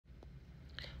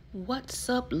What's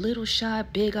up, little shy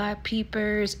big eye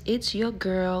peepers? It's your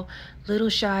girl, little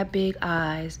shy big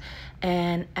eyes.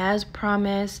 And as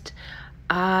promised,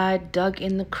 I dug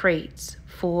in the crates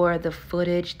for the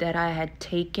footage that I had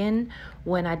taken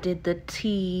when I did the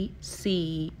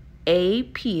TCA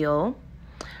Peal.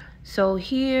 So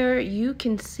here you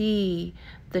can see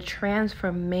the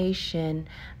transformation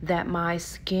that my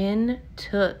skin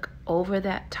took over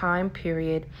that time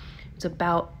period. It's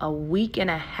about a week and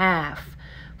a half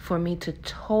for me to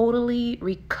totally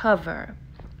recover.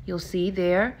 You'll see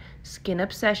there, Skin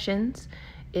Obsessions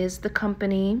is the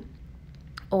company,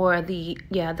 or the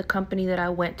company that I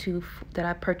went to, that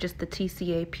I purchased the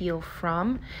TCA Peel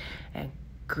from. And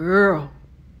girl,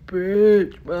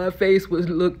 bitch, my face was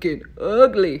looking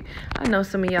ugly. I know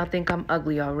some of y'all think I'm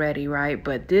ugly already, right?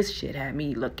 But this shit had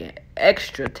me looking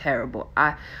extra terrible.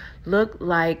 I looked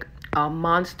like a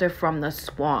monster from the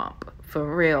swamp,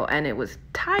 for real, and it was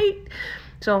tight.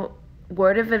 So,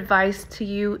 word of advice to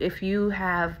you, if you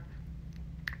have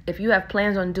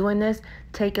plans on doing this,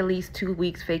 take at least 2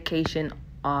 weeks vacation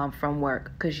from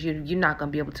work, because you're not going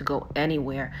to be able to go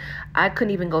anywhere. I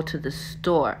couldn't even go to the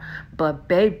store. But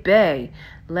baby,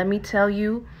 let me tell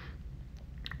you,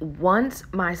 once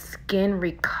my skin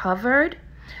recovered,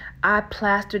 I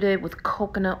plastered it with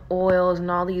coconut oils and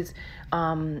all these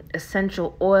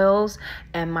essential oils,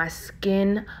 and my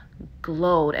skin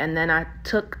glowed. And then I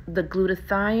took the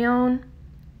glutathione.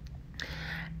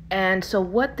 And so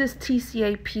what this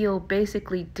TCA Peel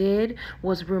basically did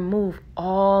was remove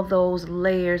all those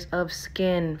layers of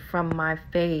skin from my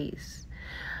face.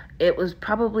 It was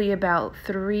probably about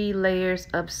 3 layers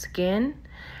of skin.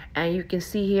 And you can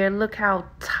see here, look how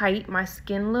tight my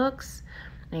skin looks.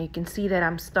 And you can see that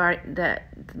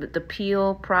the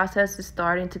peel process is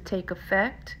starting to take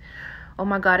effect. Oh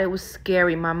my God, it was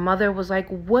scary. My mother was like,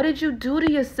 "What did you do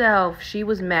to yourself?" She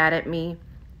was mad at me.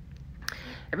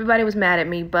 Everybody was mad at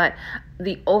me, but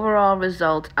the overall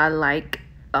result, I like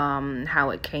how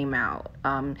it came out.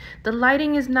 The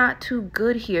lighting is not too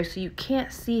good here, so you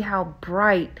can't see how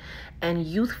bright and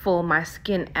youthful my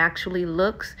skin actually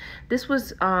looks. This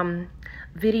was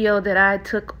video that I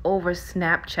took over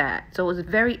Snapchat, so it was a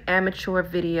very amateur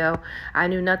video. I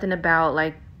knew nothing about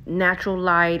like natural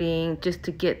lighting, just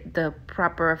to get the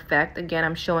proper effect. Again,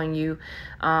 I'm showing you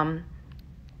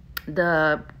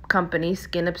the company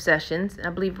Skin Obsessions.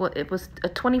 I believe it was a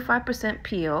 25%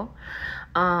 peel.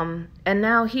 And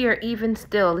now here, even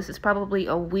still, this is probably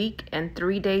a week and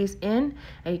 3 days in,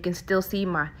 and you can still see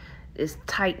this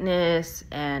tightness,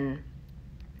 and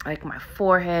like my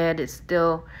forehead is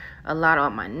still a lot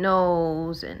on my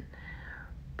nose,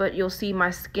 but you'll see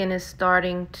my skin is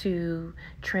starting to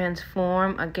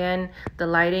transform. Again, the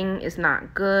lighting is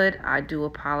not good. I do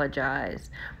apologize,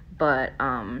 but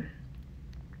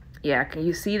yeah, can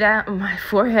you see that on my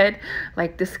forehead?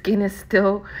 Like the skin is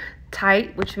still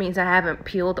tight, which means I haven't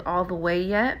peeled all the way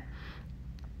yet.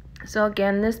 So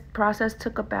again, this process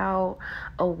took about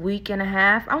a week and a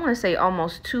half. I want to say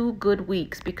almost 2 good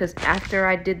weeks, because after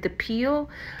I did the peel,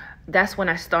 that's when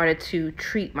I started to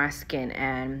treat my skin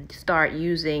and start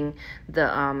using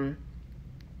the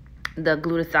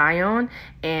glutathione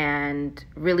and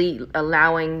really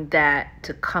allowing that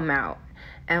to come out.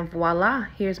 And voila,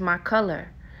 here's my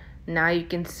color. Now you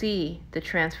can see the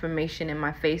transformation in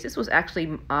my face. This was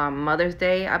actually Mother's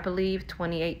Day, I believe,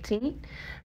 2018.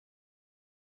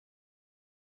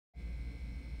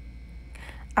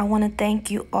 I want to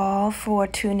thank you all for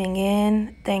tuning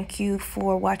in. Thank you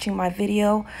for watching my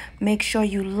video. Make sure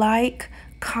you like,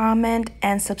 comment,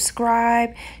 and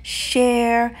subscribe,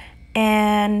 share,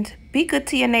 and be good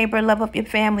to your neighbor. Love up your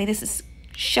family. This is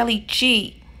Shelly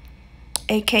G,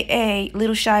 aka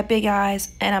Little Shy Big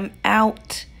Eyes, and I'm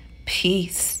out.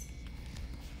 Peace.